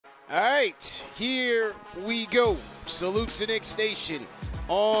All right, here we go. Salute to Knicks Nation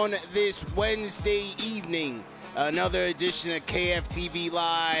on this Wednesday evening. Another edition of KFTV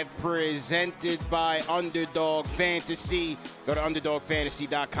Live presented by Underdog Fantasy. Go to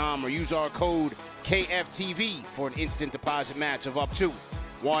UnderdogFantasy.com or use our code KFTV for an instant deposit match of up to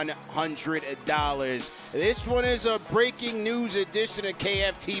 $100. This one is a breaking news edition of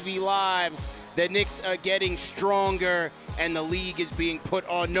KFTV Live. The Knicks are getting stronger and the league is being put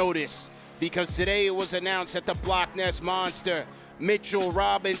on notice because today it was announced that the Block Nest Monster, Mitchell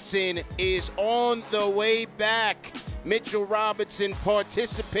Robinson, is on the way back. Mitchell Robinson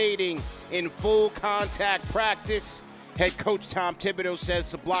participating in full contact practice. Head coach Tom Thibodeau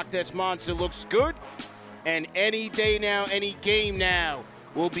says the Block Nest Monster looks good, and any day now, any game now,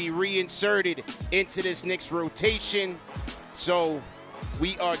 will be reinserted into this Knicks rotation. So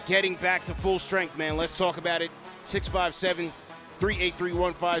we are getting back to full strength, man. Let's talk about it.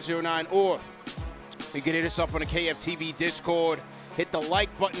 657-383-1509, or you can hit us up on the KFTV Discord. Hit the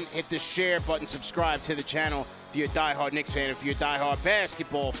like button, hit the share button, subscribe to the channel if you're a diehard Knicks fan. If you're a diehard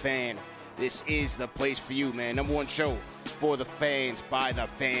basketball fan, this is the place for you, man. Number one show for the fans, by the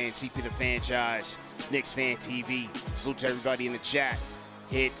fans, CP the franchise, KnicksFanTV. Salute to everybody in the chat.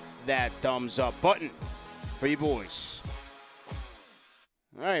 Hit that thumbs up button for you boys.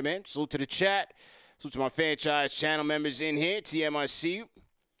 All right, man. Salute to the chat. Salute to my franchise channel members in here. TMIC.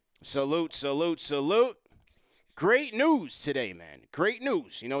 Salute, salute, salute. Great news today, man. Great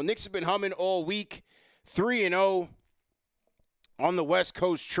news. You know, Knicks have been humming all week. 3-0 on the West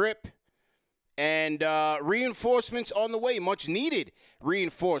Coast trip. And reinforcements on the way. Much needed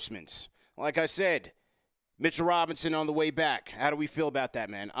reinforcements. Like I said, Mitchell Robinson on the way back. How do we feel about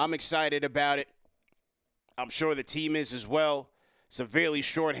that, man? I'm excited about it. I'm sure the team is as well. Severely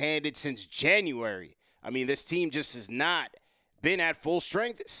shorthanded since January. I mean, this team just has not been at full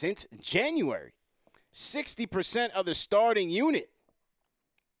strength since January. 60% of the starting unit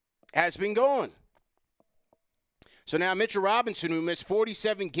has been gone. So now Mitchell Robinson, who missed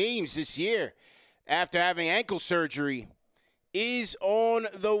 47 games this year after having ankle surgery, is on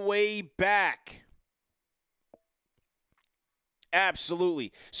the way back.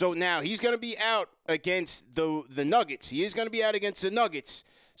 Absolutely. So now he's going to be out against the Nuggets. He is going to be out against the Nuggets.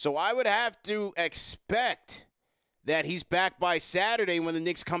 So I would have to expect that he's back by Saturday when the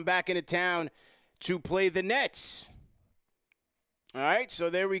Knicks come back into town to play the Nets. All right, so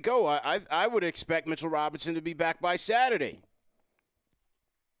there we go. I would expect Mitchell Robinson to be back by Saturday.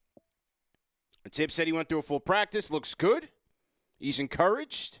 Tip said he went through a full practice. Looks good. He's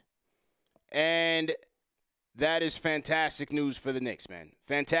encouraged. And that is fantastic news for the Knicks, man.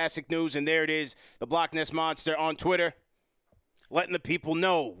 Fantastic news, and there it is. The Block Nest Monster on Twitter, letting the people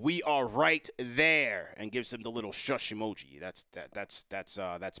know we are right there, and gives them the little shush emoji. That's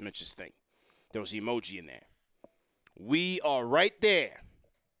Mitch's thing. There was the emoji in there. We are right there.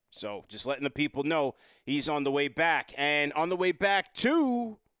 So just letting the people know he's on the way back, and on the way back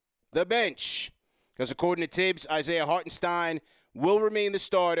to the bench, because according to Tibbs, Isaiah Hartenstein will remain the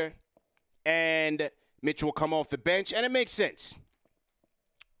starter, and Mitch will come off the bench, and it makes sense.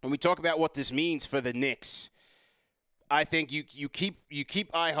 When we talk about what this means for the Knicks, I think you keep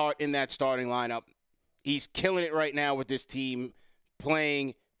Ihart in that starting lineup. He's killing it right now with this team,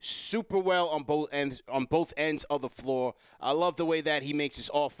 playing super well on both ends of the floor. I love the way that he makes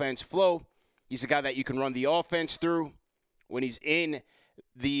his offense flow. He's a guy that you can run the offense through when he's in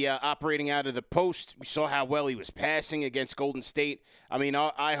the operating out of the post. We saw how well he was passing against Golden State. I mean,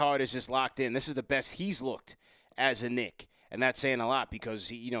 Ihart is just locked in. This is the best he's looked as a Knick, and that's saying a lot because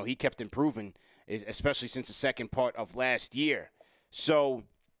he kept improving, especially since the second part of last year. So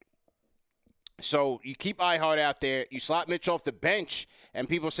you keep Ihart out there. You slot Mitch off the bench, and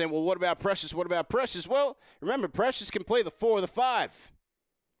people are saying, well, what about Precious? What about Precious? Well, remember, Precious can play the 4 or the 5.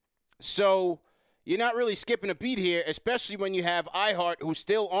 So you're not really skipping a beat here, especially when you have Ihart, who's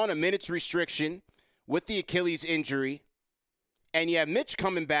still on a minutes restriction with the Achilles injury, and you have Mitch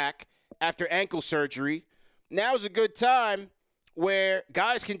coming back after ankle surgery. Now's a good time where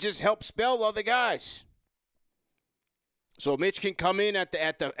guys can just help spell other guys. So Mitch can come in at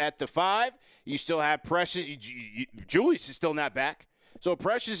the 5. You still have Precious. Julius is still not back, so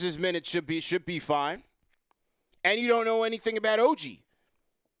Precious's minutes should be fine. And you don't know anything about OG.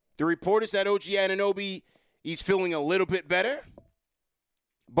 The report is that OG Anunoby, he's feeling a little bit better,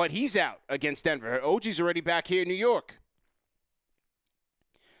 but he's out against Denver. OG's already back here in New York.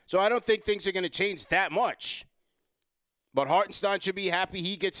 So I don't think things are going to change that much. But Hartenstein should be happy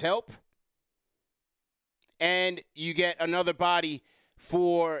he gets help. And you get another body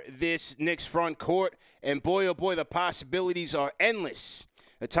for this Knicks front court. And boy, oh boy, the possibilities are endless.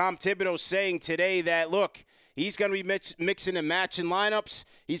 Tom Thibodeau saying today that, look, he's going to be mixing and matching lineups.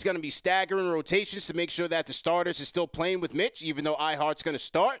 He's going to be staggering rotations to make sure that the starters are still playing with Mitch, even though Ihart's going to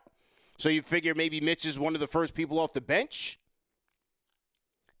start. So you figure maybe Mitch is one of the first people off the bench.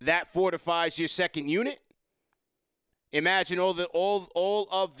 That fortifies your second unit. Imagine all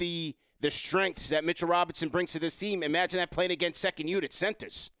of the strengths that Mitchell Robinson brings to this team. Imagine that playing against second unit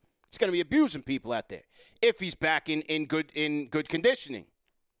centers. He's going to be abusing people out there if he's back in good conditioning.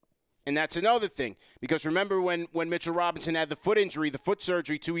 And that's another thing. Because remember when Mitchell Robinson had the foot injury, the foot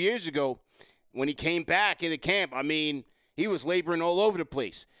surgery 2 years ago, when he came back into camp, I mean, he was laboring all over the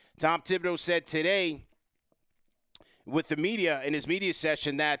place. Tom Thibodeau said today with the media, in his media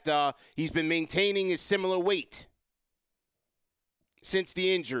session, that he's been maintaining his similar weight since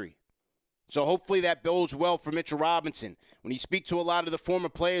the injury. So hopefully that bodes well for Mitchell Robinson. When you speak to a lot of the former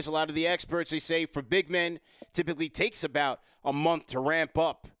players, a lot of the experts, they say for big men, typically takes about a month to ramp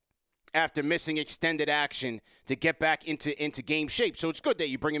up after missing extended action to get back into game shape. So it's good that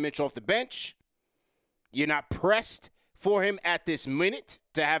you bring Mitch off the bench. You're not pressed for him at this minute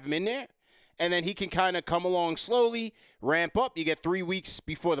to have him in there. And then he can kind of come along slowly, ramp up. You get 3 weeks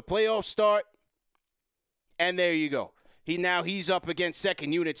before the playoffs start. And there you go. He's up against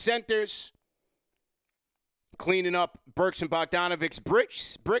second unit centers, cleaning up Burks and Bogdanovic's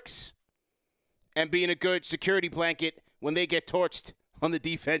bricks, and being a good security blanket when they get torched on the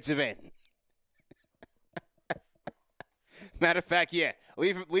defensive end. Matter of fact, yeah,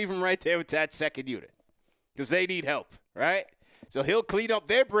 leave him right there with that second unit because they need help, right? So he'll clean up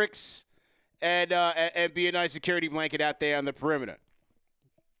their bricks and be a nice security blanket out there on the perimeter.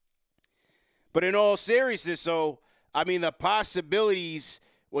 But in all seriousness, though, I mean, the possibilities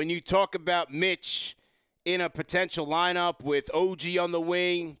when you talk about Mitch in a potential lineup with OG on the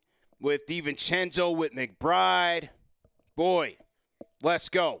wing, with DiVincenzo, with McBride, boy, let's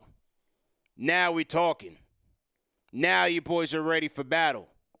go. Now we're talking. Now you boys are ready for battle.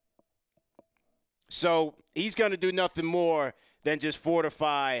 So he's going to do nothing more than just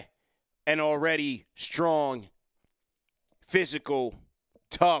fortify an already strong, physical,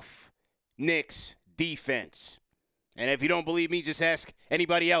 tough Knicks defense. And if you don't believe me, just ask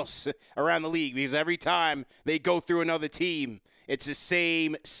anybody else around the league, because every time they go through another team, it's the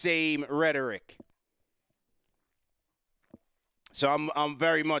same rhetoric. So I'm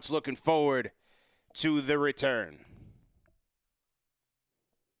very much looking forward to the return.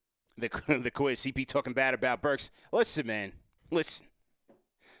 The quiz, CP talking bad about Burks. Listen, man. Listen.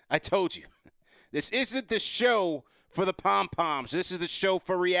 I told you. This isn't the show for the pom-poms. This is the show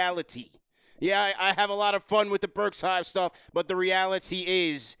for reality. Yeah, I have a lot of fun with the Burks Hive stuff, but the reality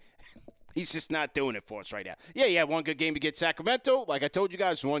is he's just not doing it for us right now. Yeah, he had one good game against Sacramento. Like I told you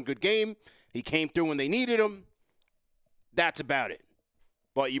guys, one good game. He came through when they needed him. That's about it.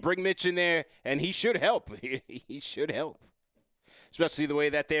 But you bring Mitch in there, and he should help. He should help, especially the way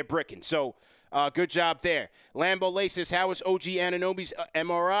that they're bricking. So good job there. Lambo Lay says, how was OG Anunoby's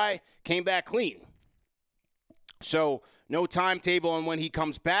MRI? Came back clean. So no timetable on when he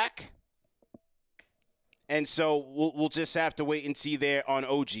comes back. And so we'll just have to wait and see there on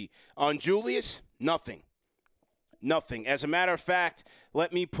OG. On Julius, nothing. Nothing. As a matter of fact,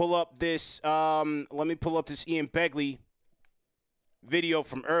 let me pull up this Ian Begley video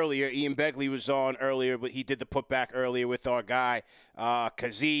from earlier. Ian Begley was on earlier, but he did the putback earlier with our guy,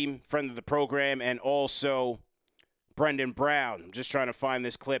 Kazim, friend of the program, and also Brendan Brown. I'm just trying to find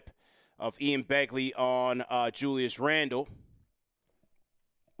this clip of Ian Begley on Julius Randle.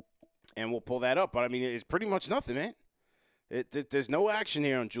 And we'll pull that up. But, I mean, it's pretty much nothing, man. There's no action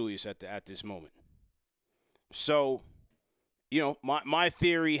here on Julius at this moment. So, you know, my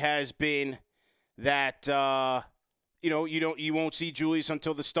theory has been that, you won't see Julius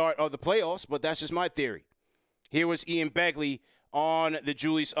until the start of the playoffs, but that's just my theory. Here was Ian Begley on the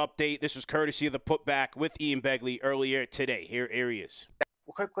Julius update. This was courtesy of the putback with Ian Begley earlier today. Here he is.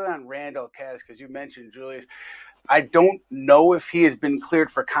 Well, quickly on Randall, Kaz, because you mentioned Julius. I don't know if he has been cleared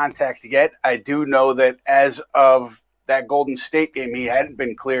for contact yet. I do know that as of that Golden State game, he hadn't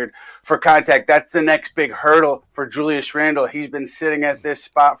been cleared for contact. That's the next big hurdle for Julius Randle. He's been sitting at this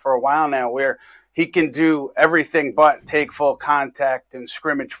spot for a while now where he can do everything but take full contact and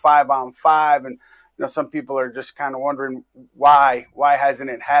scrimmage 5-on-5. And, some people are just kind of wondering why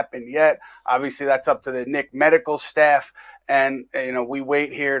hasn't it happened yet? Obviously, that's up to the Knicks medical staff. And, we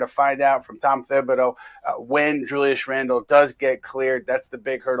wait here to find out from Tom Thibodeau when Julius Randle does get cleared. That's the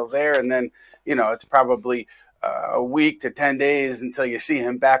big hurdle there. And then, it's probably a week to 10 days until you see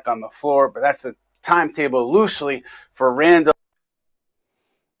him back on the floor. But that's the timetable loosely for Randle.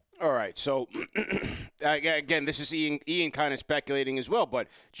 All right, so again, this is Ian kind of speculating as well, but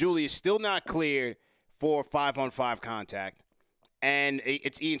Julie is still not cleared for 5-on-5 contact, and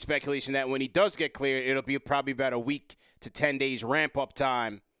it's Ian's speculation that when he does get cleared, it'll be probably about a week to 10 days ramp-up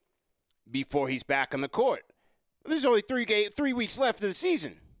time before he's back on the court. There's only 3 weeks left in the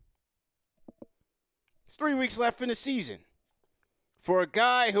season. There's 3 weeks left in the season. For a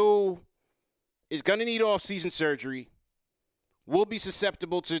guy who is going to need off-season surgery, will be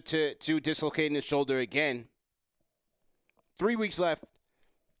susceptible to dislocating his shoulder again. 3 weeks left.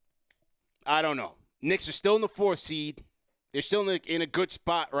 I don't know. Knicks are still in the 4th seed. They're still in a good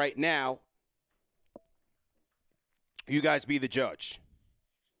spot right now. You guys be the judge.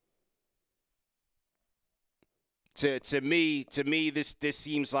 To me, this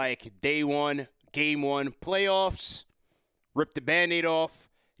seems like day one, game one, playoffs. Rip the Band-Aid off.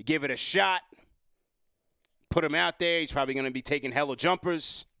 Give it a shot. Put him out there. He's probably going to be taking hella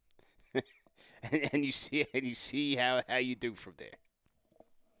jumpers, and you see how you do from there.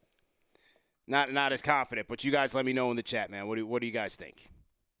 Not as confident, but you guys let me know in the chat, man. What do you guys think?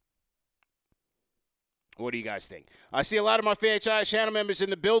 What do you guys think? I see a lot of my franchise channel members in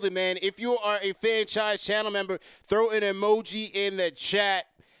the building, man. If you are a franchise channel member, throw an emoji in the chat.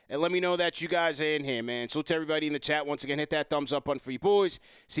 And let me know that you guys are in here, man. So to everybody in the chat, once again, hit that thumbs up button for you boys.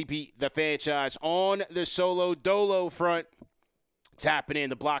 CP, the franchise, on the solo dolo front. Tapping in.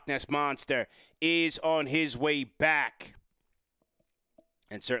 The Block Nest Monster is on his way back.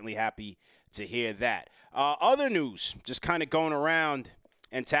 And certainly happy to hear that. Other news, just kind of going around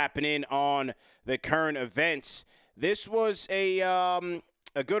and tapping in on the current events. This was a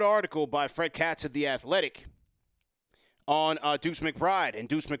good article by Fred Katz of The Athletic on Deuce McBride and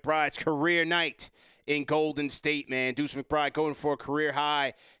Deuce McBride's career night in Golden State, man. Deuce McBride going for a career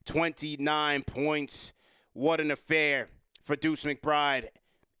high, 29 points. What an affair for Deuce McBride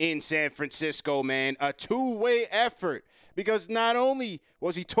in San Francisco, man. A two-way effort because not only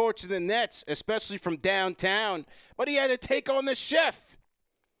was he torching the Nets, especially from downtown, but he had to take on the chef.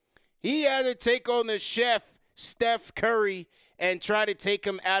 He had to take on the chef, Steph Curry, and try to take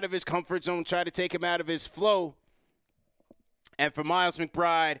him out of his comfort zone, try to take him out of his flow. And for Miles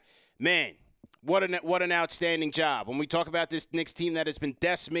McBride, man, what an outstanding job. When we talk about this Knicks team that has been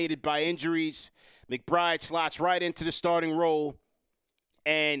decimated by injuries, McBride slots right into the starting role,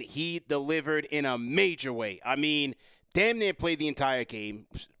 and he delivered in a major way. I mean, damn near played the entire game.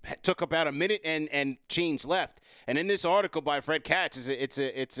 Took about a minute and change left. And in this article by Fred Katz,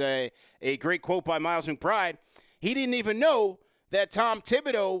 it's a great quote by Miles McBride. He didn't even know that Tom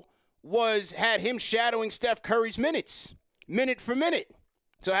Thibodeau had him shadowing Steph Curry's minutes. Minute for minute.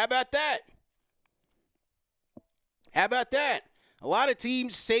 So how about that? How about that? A lot of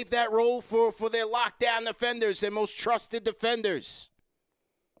teams save that role for their lockdown defenders, their most trusted defenders.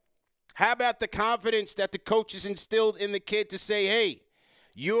 How about the confidence that the coaches instilled in the kid to say, hey,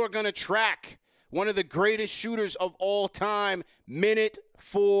 you're going to track one of the greatest shooters of all time minute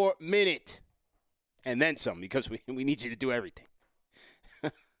for minute. And then some, because we need you to do everything.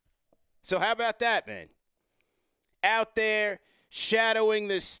 So how about that, man? Out there shadowing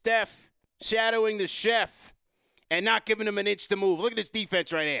the Steph, shadowing the chef, and not giving him an inch to move. Look at this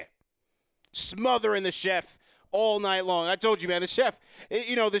defense right here. Smothering the chef all night long. I told you, man, the chef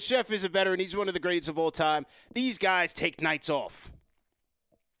is a veteran. He's one of the greatest of all time. These guys take nights off.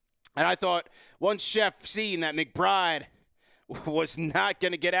 And I thought once Chef seen that McBride was not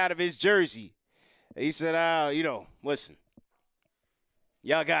going to get out of his jersey, he said, listen,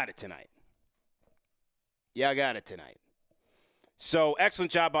 y'all got it tonight. Yeah, I got it tonight. So excellent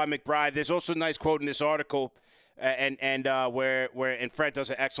job by McBride. There's also a nice quote in this article, where Fred does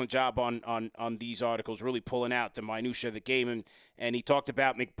an excellent job on these articles, really pulling out the minutia of the game, and he talked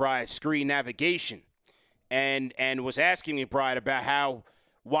about McBride's screen navigation, and was asking McBride about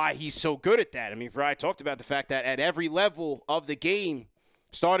why he's so good at that. I mean, McBride talked about the fact that at every level of the game,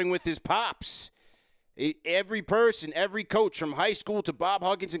 starting with his pops, every person, every coach from high school to Bob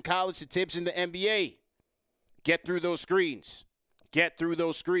Huggins in college to Tibbs in the NBA. Get through those screens. Get through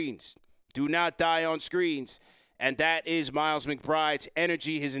those screens. Do not die on screens. And that is Miles McBride's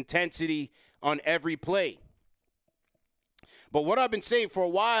energy, his intensity on every play. But what I've been saying for a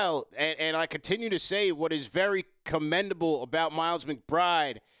while, and I continue to say what is very commendable about Miles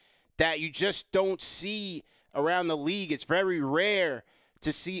McBride that you just don't see around the league. It's very rare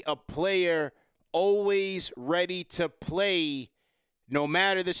to see a player always ready to play no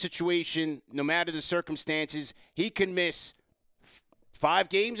matter the situation, no matter the circumstances. He can miss 5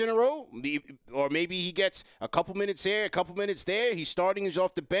 games in a row, or maybe he gets a couple minutes here, a couple minutes there. He's starting, he's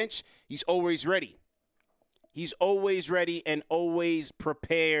off the bench. He's always ready. He's always ready and always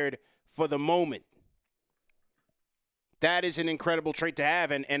prepared for the moment. That is an incredible trait to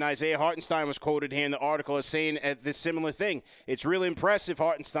have, and Isaiah Hartenstein was quoted here in the article as saying this similar thing. It's really impressive,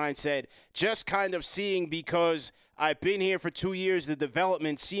 Hartenstein said, just kind of seeing, because I've been here for 2 years, the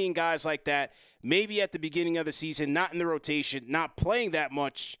development, seeing guys like that, maybe at the beginning of the season, not in the rotation, not playing that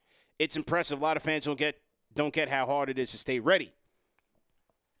much. It's impressive. A lot of fans don't get how hard it is to stay ready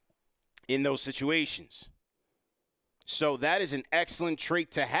in those situations. So that is an excellent trait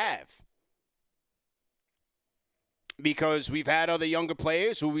to have. Because we've had other younger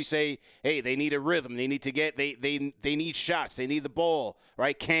players who we say, hey, they need a rhythm. They need to get, they need shots. They need the ball,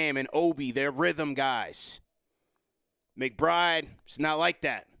 right? Cam and Obi, they're rhythm guys. McBride, it's not like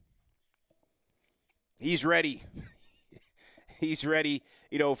that. He's ready. He's ready,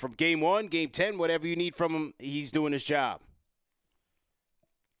 from game 1, game 10, whatever you need from him, he's doing his job.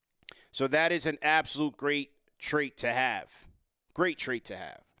 So that is an absolute great trait to have. Great trait to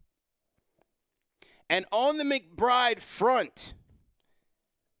have. And on the McBride front,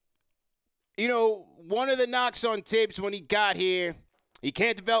 one of the knocks on Tibbs when he got here, he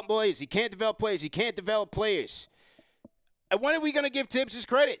can't develop players, he can't develop players, he can't develop players. And when are we going to give Tibbs his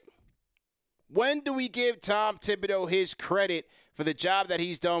credit? When do we give Tom Thibodeau his credit for the job that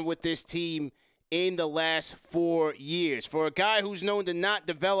he's done with this team in the last 4 years? For a guy who's known to not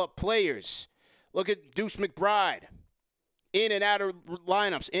develop players, look at Deuce McBride. In and out of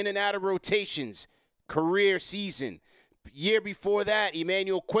lineups, in and out of rotations. Career season. Year before that,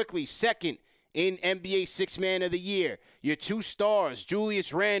 Emmanuel Quickley, second in NBA Sixth Man of the Year. Your 2 stars,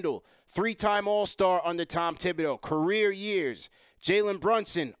 Julius Randle, 3-time All-Star under Tom Thibodeau. Career years. Jalen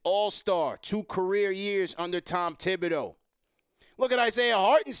Brunson, All-Star, 2 career years under Tom Thibodeau. Look at Isaiah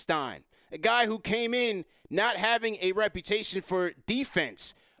Hartenstein, a guy who came in not having a reputation for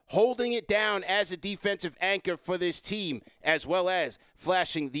defense, holding it down as a defensive anchor for this team, as well as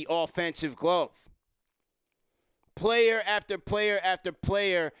flashing the offensive glove. Player after player after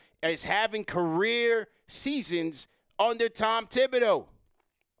player is having career seasons under Tom Thibodeau.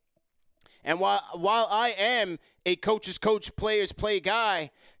 And while I am a coach's coach, players play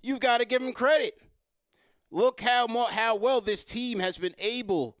guy, you've got to give him credit. Look how well this team has been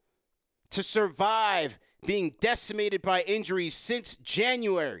able to survive being decimated by injuries since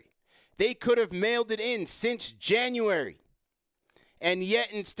January. They could have mailed it in since January. And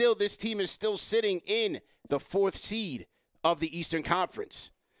yet and still, this team is still sitting in the 4th seed of the Eastern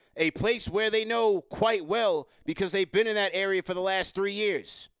Conference. A place where they know quite well because they've been in that area for the last 3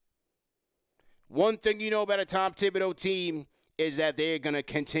 years. One thing you know about a Tom Thibodeau team is that they're going to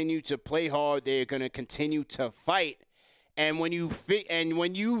continue to play hard. They're going to continue to fight. And when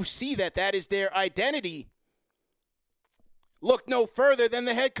you see that is their identity, look no further than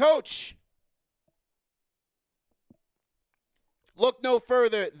the head coach. Look no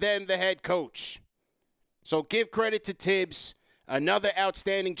further than the head coach. So give credit to Tibbs. Another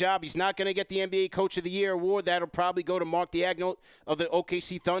outstanding job. He's not going to get the NBA Coach of the Year award. That'll probably go to Mark Diagno of the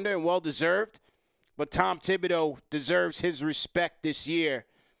OKC Thunder, and well-deserved. But Tom Thibodeau deserves his respect this year,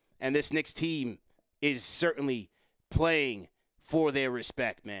 and this Knicks team is certainly playing for their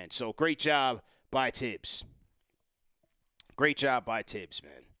respect, man. So great job by Tibbs. Great job by Tibbs,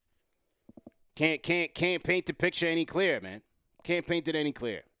 man. Can't paint the picture any clearer, man. Can't paint it any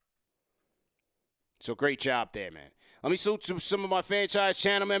clearer. So great job there, man. Let me salute to some of my franchise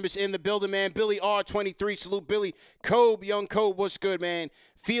channel members in the building, man. Billy R23, salute Billy. Kobe, young Kobe, what's good, man?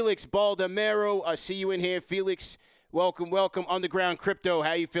 Felix Baldamero, I see you in here. Felix, welcome. Underground Crypto,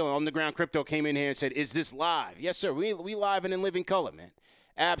 how you feeling? Underground Crypto came in here and said, is this live? Yes, sir. We live and in living color, man.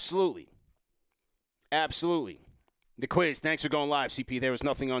 Absolutely. The quiz, thanks for going live, CP. There was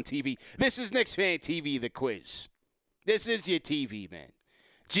nothing on TV. This is KnicksFanTV, the quiz. This is your TV, man.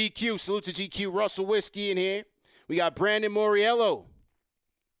 GQ, salute to GQ. Russell Whiskey in here. We got Brandon Moriello.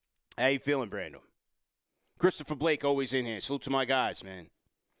 How you feeling, Brandon? Christopher Blake always in here. Salute to my guys, man.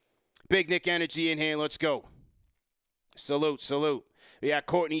 Big Nick Energy in here. Let's go. Salute. We got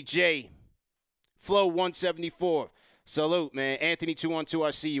Courtney J. Flow 174. Salute, man. Anthony 212,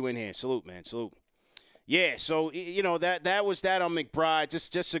 I see you in here. Salute, man. Salute. Yeah, so, that was that on McBride.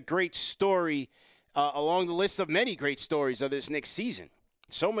 Just a great story along the list of many great stories of this Knicks season.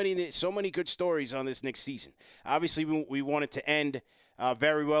 So many good stories on this Knicks season. Obviously, we want it to end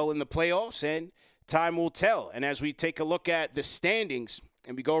very well in the playoffs, and time will tell. And as we take a look at the standings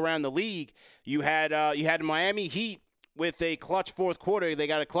and we go around the league, you had Miami Heat with a clutch fourth quarter. They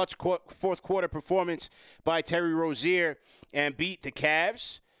got a clutch fourth quarter performance by Terry Rozier and beat the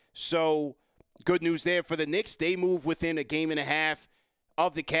Cavs. So good news there for the Knicks. They move within a game and a half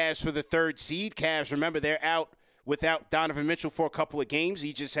of the Cavs for the 3rd seed. Cavs, remember, they're out without Donovan Mitchell for a couple of games.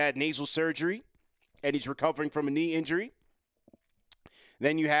 He just had nasal surgery, and he's recovering from a knee injury.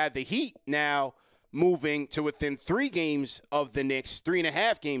 Then you have the Heat now moving to within 3 games of the Knicks,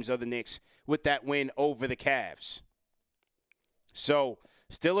 3.5 games of the Knicks with that win over the Cavs. So,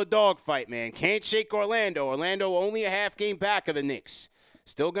 still a dogfight, man. Can't shake Orlando. Orlando only a half game back of the Knicks.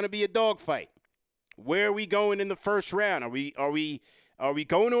 Still going to be a dogfight. Where are we going in the first round? Are we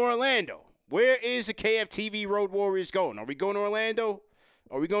going to Orlando? Where is the KFTV Road Warriors going? Are we going to Orlando?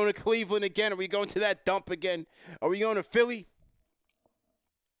 Are we going to Cleveland again? Are we going to that dump again? Are we going to Philly?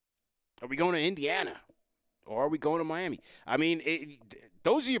 Are we going to Indiana? Or are we going to Miami? I mean,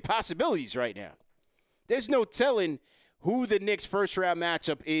 those are your possibilities right now. There's no telling who the Knicks' first-round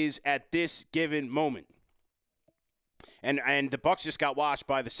matchup is at this given moment. And the Bucks just got washed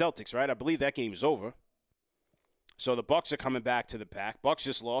by the Celtics, right? I believe that game is over. So the Bucks are coming back to the pack. Bucks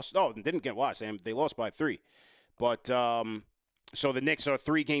just lost. No, didn't get washed. They lost by 3. But so the Knicks are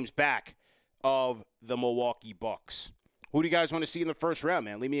 3 games back of the Milwaukee Bucks. Who do you guys want to see in the first round,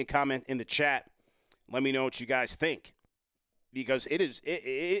 man? Leave me a comment in the chat. Let me know what you guys think. Because it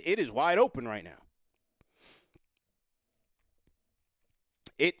is wide open right now.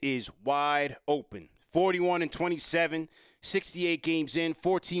 It is wide open. 41-27, 68 games in,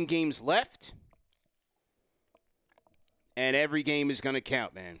 14 games left. And every game is going to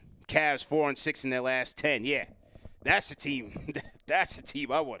count, man. Cavs 4-6 in their last 10. Yeah, that's the team. That's the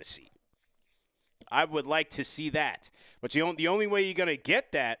team I want to see. I would like to see that. But the only way you're going to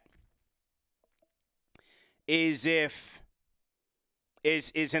get that is if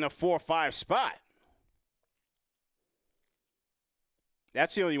is in a 4-5 spot.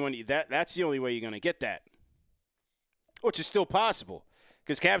 That's the only one. That's the only way you're going to get that, which is still possible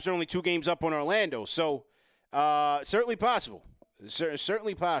because Cavs are only 2 games up on Orlando. So certainly possible.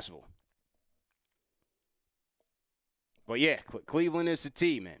 Certainly possible. But yeah, Cleveland is the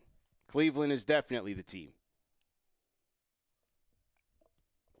team, man. Cleveland is definitely the team.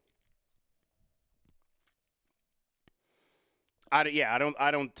 I don't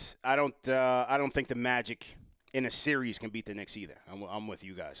think the Magic in a series can beat the Knicks either. I'm with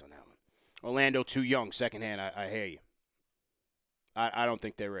you guys on that one. Orlando too young. Second hand, I hear you. I don't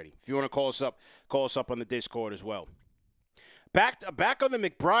think they're ready. If you want to call us up on the Discord as well. Back on the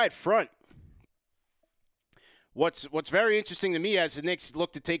McBride front. What's very interesting to me as the Knicks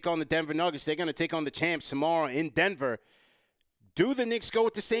look to take on the Denver Nuggets, they're going to take on the champs tomorrow in Denver. Do the Knicks go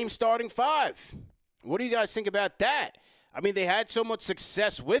with the same starting 5? What do you guys think about that? I mean, they had so much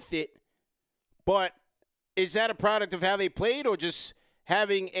success with it, but is that a product of how they played or just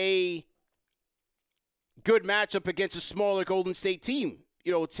having a good matchup against a smaller Golden State team?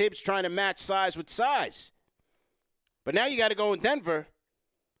 You know, Tibbs trying to match size with size. But now you got to go in Denver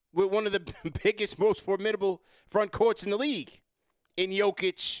with one of the biggest, most formidable front courts in the league. In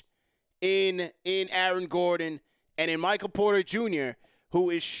Jokic, in Aaron Gordon, and in Michael Porter Jr., who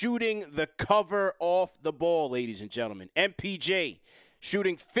is shooting the cover off the ball, ladies and gentlemen. MPJ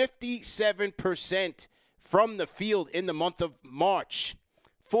shooting 57% from the field in the month of March.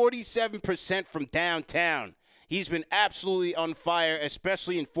 47% from downtown. He's been absolutely on fire,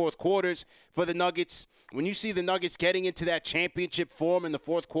 especially in fourth quarters for the Nuggets. When you see the Nuggets getting into that championship form in the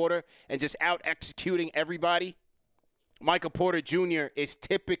fourth quarter and just out-executing everybody, Michael Porter Jr. is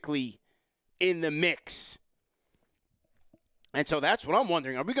typically in the mix. And so that's what I'm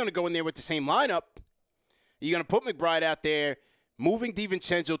wondering. Are we going to go in there with the same lineup? You're going to put McBride out there, moving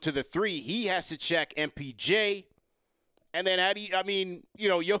DiVincenzo to the 3. He has to check MPJ. And then how do you, I mean, you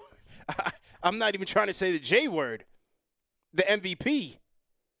know, I'm not even trying to say the J word, the MVP.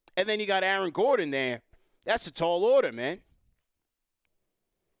 And then you got Aaron Gordon there. That's a tall order, man.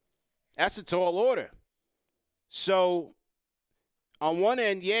 That's a tall order. So on one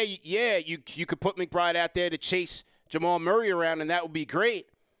end, you could put McBride out there to chase Jamal Murray around, and that would be great.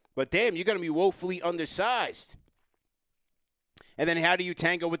 But, damn, you're going to be woefully undersized. And then how do you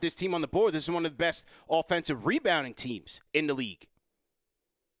tango with this team on the board? This is one of the best offensive rebounding teams in the league.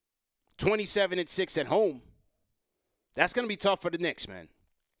 27-6 at home. That's going to be tough for the Knicks, man.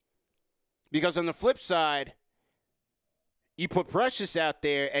 Because on the flip side, you put Precious out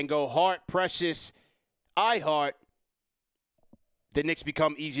there and go Hart, Precious, Hart, the Knicks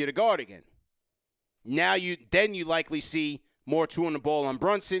become easier to guard again. Now you likely see more two on the ball on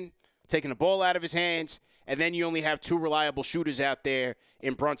Brunson, taking the ball out of his hands, and then you only have 2 reliable shooters out there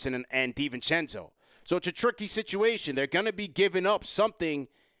in Brunson and DiVincenzo. So it's a tricky situation. They're going to be giving up something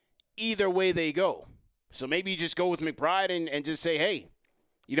either way they go. So maybe you just go with McBride and just say, hey,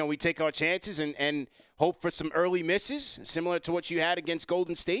 we take our chances and hope for some early misses, similar to what you had against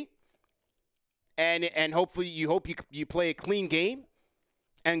Golden State. And hopefully you play a clean game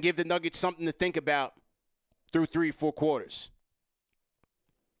and give the Nuggets something to think about through 3-4 quarters.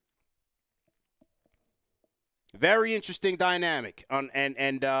 Very interesting dynamic, and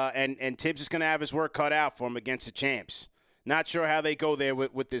Tibbs is going to have his work cut out for him against the champs. Not sure how they go there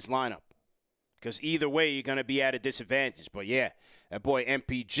with this lineup, because either way you're going to be at a disadvantage. But yeah, that boy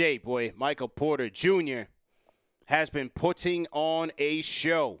MPJ, boy Michael Porter Jr. has been putting on a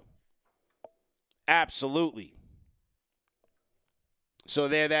show. Absolutely. So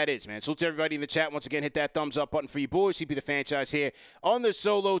there that is, man. Salute to everybody in the chat. Once again, hit that thumbs up button for you boys. CP the franchise here on the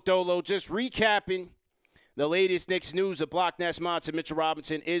Solo Dolo, just recapping the latest Knicks news. The Block Ness Monster Mitchell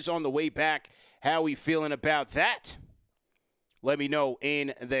Robinson is on the way back. How we feeling about that? Let me know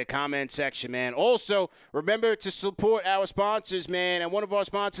in the comment section, man. Also, remember to support our sponsors, man. And one of our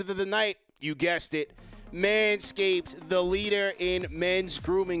sponsors of the night, you guessed it, Manscaped, the leader in men's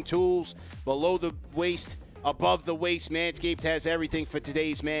grooming tools. Below the waist, above the waist, Manscaped has everything for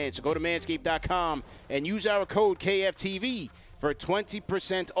today's man. So go to manscaped.com and use our code KFTV for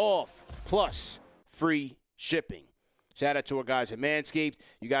 20% off plus free shipping. Shout out to our guys at Manscaped.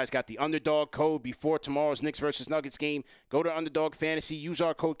 You guys got the underdog code before tomorrow's Knicks versus Nuggets game. Go to Underdog Fantasy, use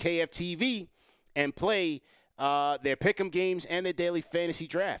our code KFTV, and play their pick'em games and their daily fantasy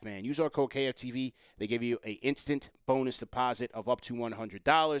draft, man. Use our code KFTV. They give you an instant bonus deposit of up to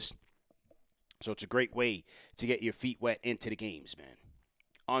 $100. So it's a great way to get your feet wet into the games, man.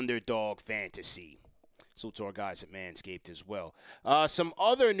 Underdog Fantasy. Salute to our guys at Manscaped as well. Some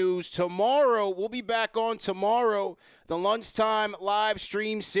other news. Tomorrow, we'll be back on tomorrow. The Lunchtime live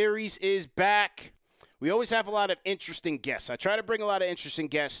stream series is back. We always have a lot of interesting guests. I try to bring a lot of interesting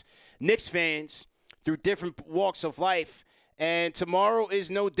guests, Knicks fans, through different walks of life. And tomorrow is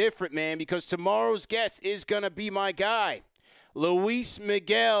no different, man, because tomorrow's guest is going to be my guy, Luis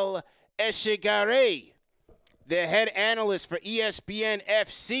Miguel Echegaray, the head analyst for ESPN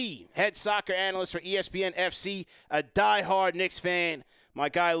FC, head soccer analyst for ESPN FC, a diehard Knicks fan. My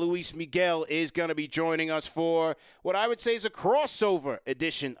guy Luis Miguel is going to be joining us for what I would say is a crossover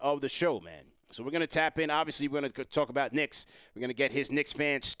edition of the show, man. So we're going to tap in. Obviously, we're going to talk about Knicks. We're going to get his Knicks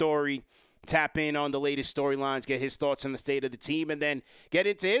fan story, tap in on the latest storylines, get his thoughts on the state of the team, and then get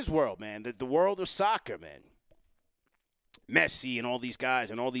into his world, man, the world of soccer, man. Messi and all these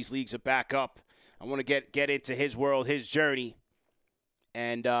guys and all these leagues are back up. I want to get into his world, his journey,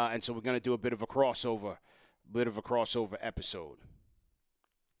 and so we're going to do a bit of a crossover episode.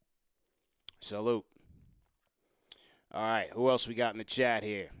 Salute. All right, who else we got in the chat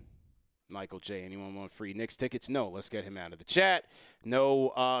here? Michael J. Anyone want free Knicks tickets? No, let's get him out of the chat.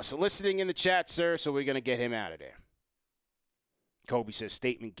 No soliciting in the chat, sir, so we're going to get him out of there. Kobe says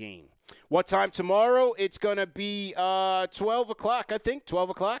statement game. What time tomorrow? It's going to be 12 o'clock, I think,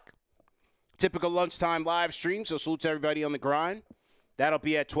 12 o'clock. Typical lunchtime live stream, so salute to everybody on the grind. That'll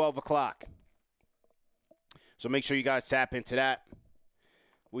be at 12 o'clock. So make sure you guys tap into that.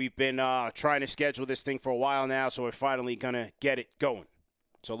 We've been trying to schedule this thing for a while now, so we're finally going to get it going.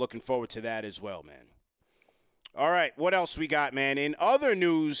 So looking forward to that as well, man. All right, what else we got, man? In other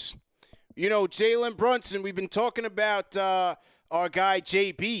news, Jalen Brunson, we've been talking about our guy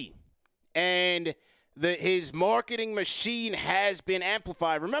JB, and his marketing machine has been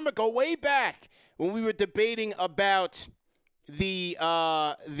amplified. Remember, go way back when we were debating about the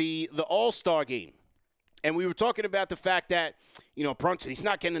All-Star game. And we were talking about the fact that, Brunson, he's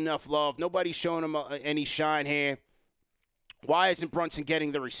not getting enough love. Nobody's showing him any shine here. Why isn't Brunson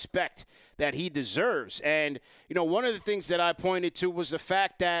getting the respect that he deserves? And, one of the things that I pointed to was the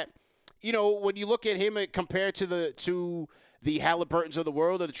fact that, when you look at him compared to the Halliburtons of the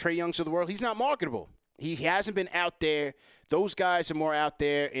world or the Trae Youngs of the world, he's not marketable. He hasn't been out there. Those guys are more out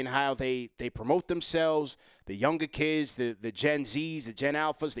there in how they promote themselves. The younger kids, the Gen Zs, the Gen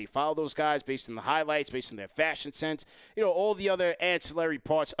Alphas, they follow those guys based on the highlights, based on their fashion sense, all the other ancillary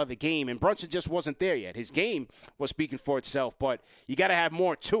parts of the game. And Brunson just wasn't there yet. His game was speaking for itself, but you got to have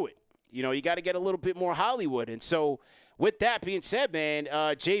more to it. You got to get a little bit more Hollywood. And so with that being said, man,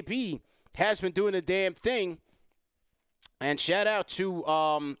 JB has been doing the damn thing. And shout out to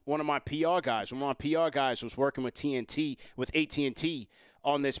one of my PR guys. One of my PR guys was working with AT&T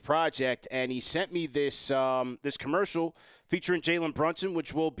on this project, and he sent me this this commercial featuring Jalen Brunson,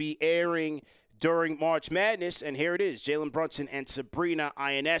 which will be airing during March Madness. And here it is, Jalen Brunson and Sabrina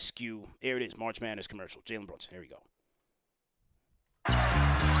Ionescu. Here it is, March Madness commercial. Jalen Brunson, here we go.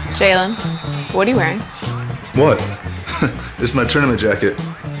 Jalen, what are you wearing? What? This is my tournament jacket.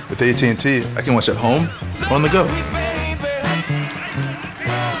 With AT&T, I can watch at home or on the go.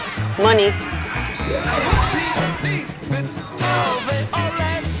 Money.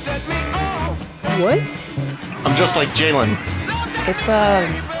 What? I'm just like Jalen. It's a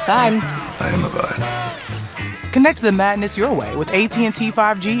vibe. I am a vibe. Connect the madness your way with AT&T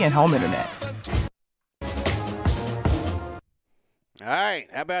 5G and home internet. All right,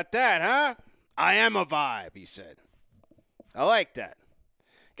 how about that, huh? I am a vibe, he said. I like that.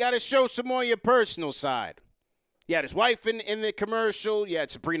 Got to show some more of your personal side. You had his wife in the commercial. You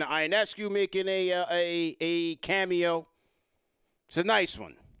had Sabrina Ionescu making a cameo. It's a nice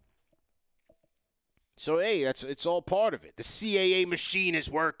one. So, hey, it's all part of it. The CAA machine is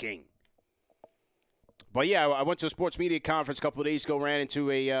working. But, yeah, I went to a sports media conference a couple of days ago, ran into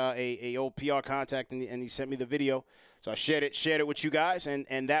a old PR contact, and he sent me the video. So I shared it with you guys,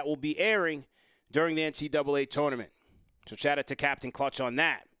 and that will be airing during the NCAA tournament. So shout out to Captain Clutch on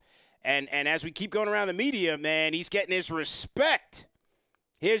that. And as we keep going around the media, man, he's getting his respect.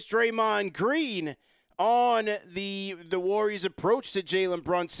 Here's Draymond Green on the Warriors' approach to Jalen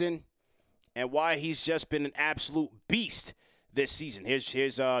Brunson and why he's just been an absolute beast this season. Here's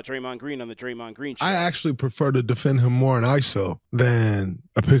Draymond Green on the Draymond Green Show. I actually prefer to defend him more in ISO than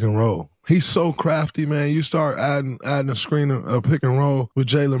a pick and roll. He's so crafty, man. You start adding a screen, a pick and roll with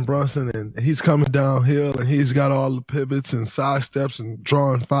Jalen Brunson, and he's coming downhill, and he's got all the pivots and side steps and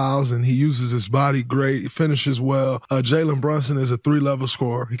drawing fouls, and he uses his body great. He finishes well. Jalen Brunson is a 3-level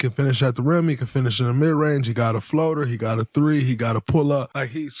scorer. He can finish at the rim. He can finish in the mid-range. He got a floater. He got a three. He got a pull-up.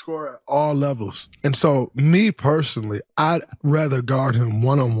 Like, he score at all levels. And so, me personally, I'd rather guard him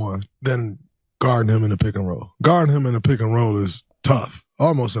one-on-one than guard him in a pick and roll. Guarding him in a pick and roll is tough.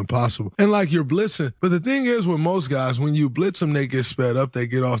 Almost impossible. And like, you're blitzing. But the thing is with most guys, when you blitz them, they get sped up, they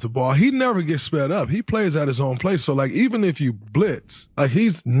get off the ball. He never gets sped up. He plays at his own pace. So like, even if you blitz, like,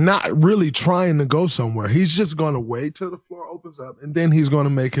 he's not really trying to go somewhere. He's just going to wait till the floor opens up, and then he's going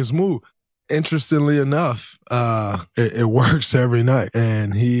to make his move. Interestingly enough, it works every night,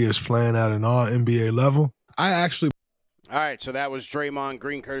 and he is playing at an all-NBA level. All right, so that was Draymond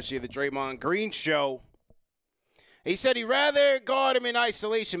Green, courtesy of the Draymond Green Show. He said he'd rather guard him in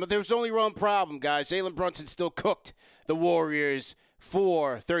isolation, but there was only one problem, guys. Jalen Brunson still cooked the Warriors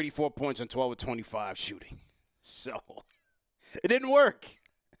for 34 points on 12 of 25 shooting. So, it didn't work.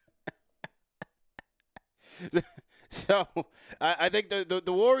 So, I think the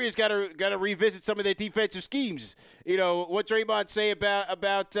Warriors got to revisit some of their defensive schemes. You know, what Draymond say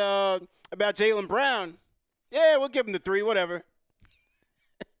about Jaylen Brown. Yeah, we'll give him the three, whatever.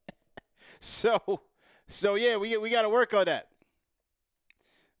 So yeah, we got to work on that,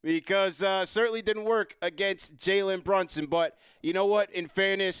 because certainly didn't work against Jalen Brunson. But you know what? In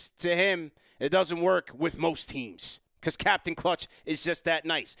fairness to him, it doesn't work with most teams, because Captain Clutch is just that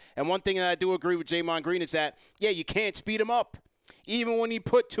nice. And one thing that I do agree with Draymond Green is that, yeah, you can't speed him up. Even when you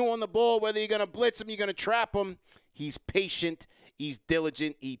put two on the ball, whether you're going to blitz him, you're going to trap him, he's patient, he's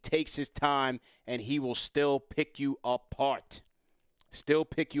diligent, he takes his time, and he will still pick you apart. Still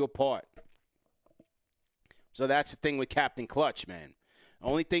pick you apart. So that's the thing with Captain Clutch, man.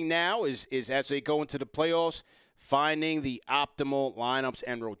 Only thing now is as they go into the playoffs, finding the optimal lineups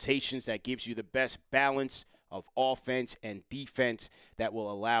and rotations that gives you the best balance of offense and defense that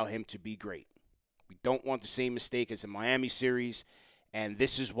will allow him to be great. We don't want the same mistake as the Miami series, and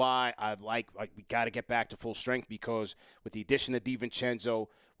this is why I like we got to get back to full strength, because with the addition of DiVincenzo,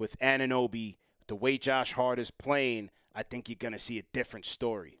 with Anunoby, the way Josh Hart is playing, I think you're going to see a different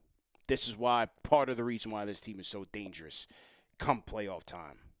story. This is why, part of the reason why this team is so dangerous come playoff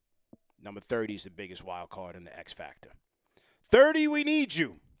time. Number 30 is the biggest wild card in the X Factor. 30, we need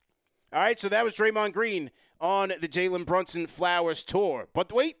you. All right, so that was Draymond Green on the Jalen Brunson Flowers tour.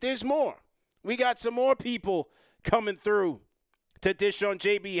 But wait, there's more. We got some more people coming through to dish on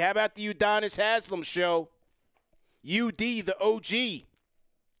JB. How about the Udonis Haslem show? UD, the OG.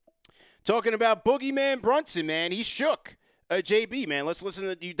 Talking about Boogeyman Brunson, man. He shook. JB, man, let's listen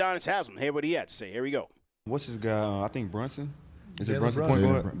to Udonis Haslem. Hear what he had to say. Here we go. What's this guy? I think Brunson. Is it Jalen Brunson point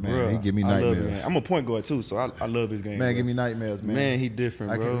guard? Man, he give me nightmares. I'm a point guard too, so I love his game. Man, bro. give me nightmares, man. Man, he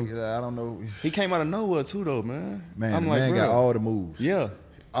different, bro. I don't know. He came out of nowhere too, though, man. Man, I'm the like, man bro. got all the moves. Yeah,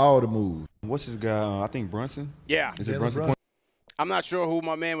 all the moves. What's this guy? I think Brunson. Yeah. Is it Brunson? Point? I'm not sure who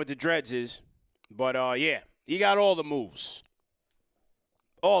my man with the dreads is, but yeah, he got all the moves.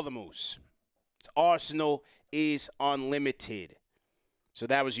 All the moves. His arsenal is unlimited. So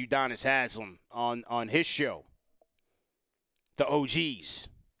that was Udonis Haslem on his show. The OGs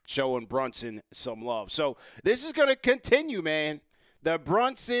showing Brunson some love. So this is going to continue, man. The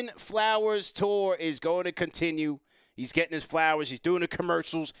Brunson Flowers tour is going to continue. He's getting his flowers. He's doing the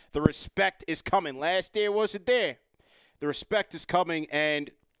commercials. The respect is coming. Last year wasn't there. The respect is coming,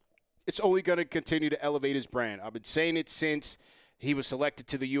 and it's only going to continue to elevate his brand. I've been saying it since he was selected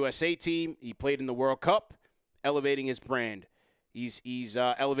to the USA team. He played in the World Cup, elevating his brand. He's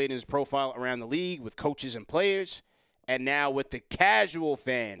elevating his profile around the league with coaches and players. And now with the casual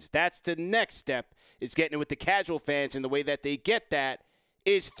fans, that's the next step, is getting it with the casual fans. And the way that they get that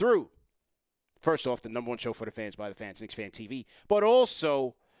is through, first off, the number one show for the fans by the fans, KnicksFanTV, but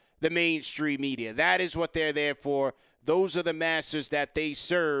also the mainstream media. That is what they're there for. Those are the masters that they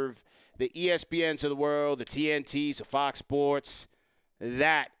serve, the ESPNs of the world, the TNTs, the Fox Sports.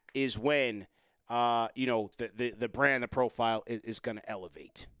 That is when, the brand, the profile is going to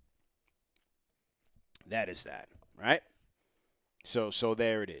elevate. That is that, right? So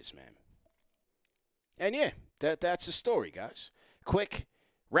there it is, man. And yeah, that's the story, guys. Quick,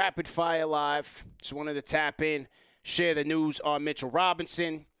 rapid fire live. Just wanted to tap in, share the news on Mitchell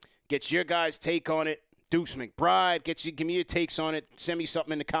Robinson, get your guys' take on it. Deuce McBride, give me your takes on it. Send me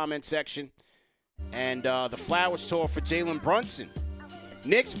something in the comment section. And the Flowers tour for Jalen Brunson.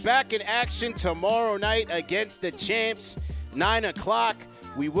 Knicks back in action tomorrow night against the champs, 9 o'clock.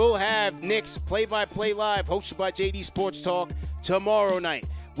 We will have Knicks play-by-play live, hosted by JD Sports Talk, tomorrow night.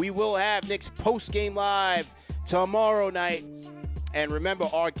 We will have Knicks post-game live tomorrow night. And remember,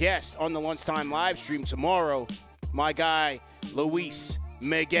 our guest on the Lunchtime live stream tomorrow, my guy, Luis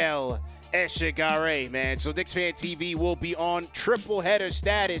Miguel Echegaray, man. So KnicksFanTV will be on triple header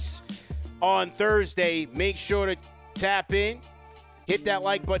status on Thursday. Make sure to tap in, hit that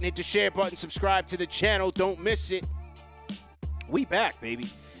like button, hit the share button, subscribe to the channel. Don't miss it. We back, baby.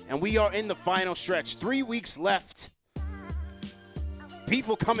 And we are in the final stretch. 3 weeks left.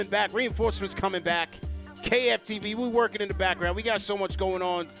 People coming back, reinforcements coming back. KFTV, we're working in the background. We got so much going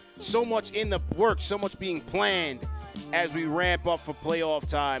on, so much in the works, so much being planned as we ramp up for playoff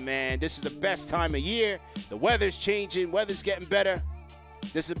time, man. This is the best time of year. The weather's changing. Weather's getting better.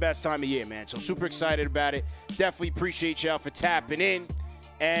 This is the best time of year, man. So super excited about it. Definitely appreciate y'all for tapping in.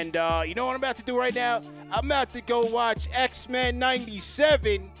 And you know what I'm about to do right now? I'm about to go watch X-Men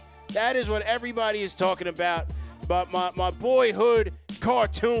 97. That is what everybody is talking about. But my boyhood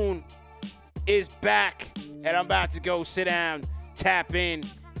cartoon is back. And I'm about to go sit down, tap in,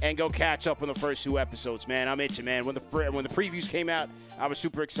 and go catch up on the first 2 episodes, man. I'm itching, man. When the previews came out, I was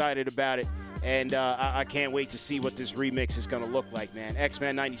super excited about it. And I can't wait to see what this remix is going to look like, man.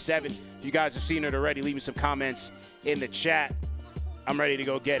 X-Men 97. If you guys have seen it already, leave me some comments in the chat. I'm ready to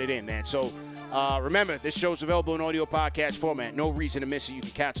go get it in, man. So remember, this show's available in audio podcast format. No reason to miss it. You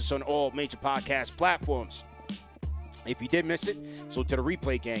can catch us on all major podcast platforms. If you did miss it, salute to the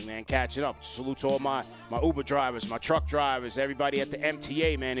replay gang, man. Catching up. Salute to all my Uber drivers, my truck drivers, everybody at the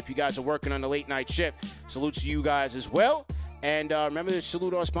MTA, man. If you guys are working on the late night shift, salute to you guys as well. And remember to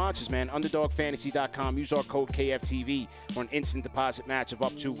salute our sponsors, man. UnderdogFantasy.com. Use our code KFTV for an instant deposit match of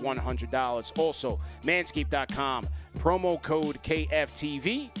up to $100. Also, Manscaped.com. Promo code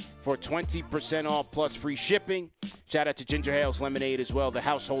KFTV for 20% off plus free shipping. Shout out to Ginger Hale's Lemonade as well, the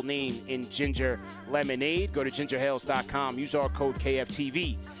household name in ginger lemonade. Go to gingerhales.com. Use our code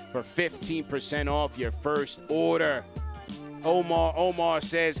KFTV for 15% off your first order. Omar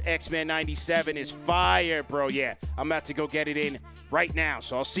says X-Men 97 is fire, bro. Yeah, I'm about to go get it in right now.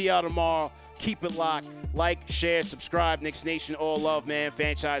 So I'll see y'all tomorrow. Keep it locked. Like, share, subscribe. Knicks Nation, all love, man.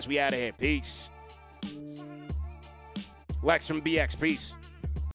 Franchise, we out of here. Peace. Lex from BX, peace.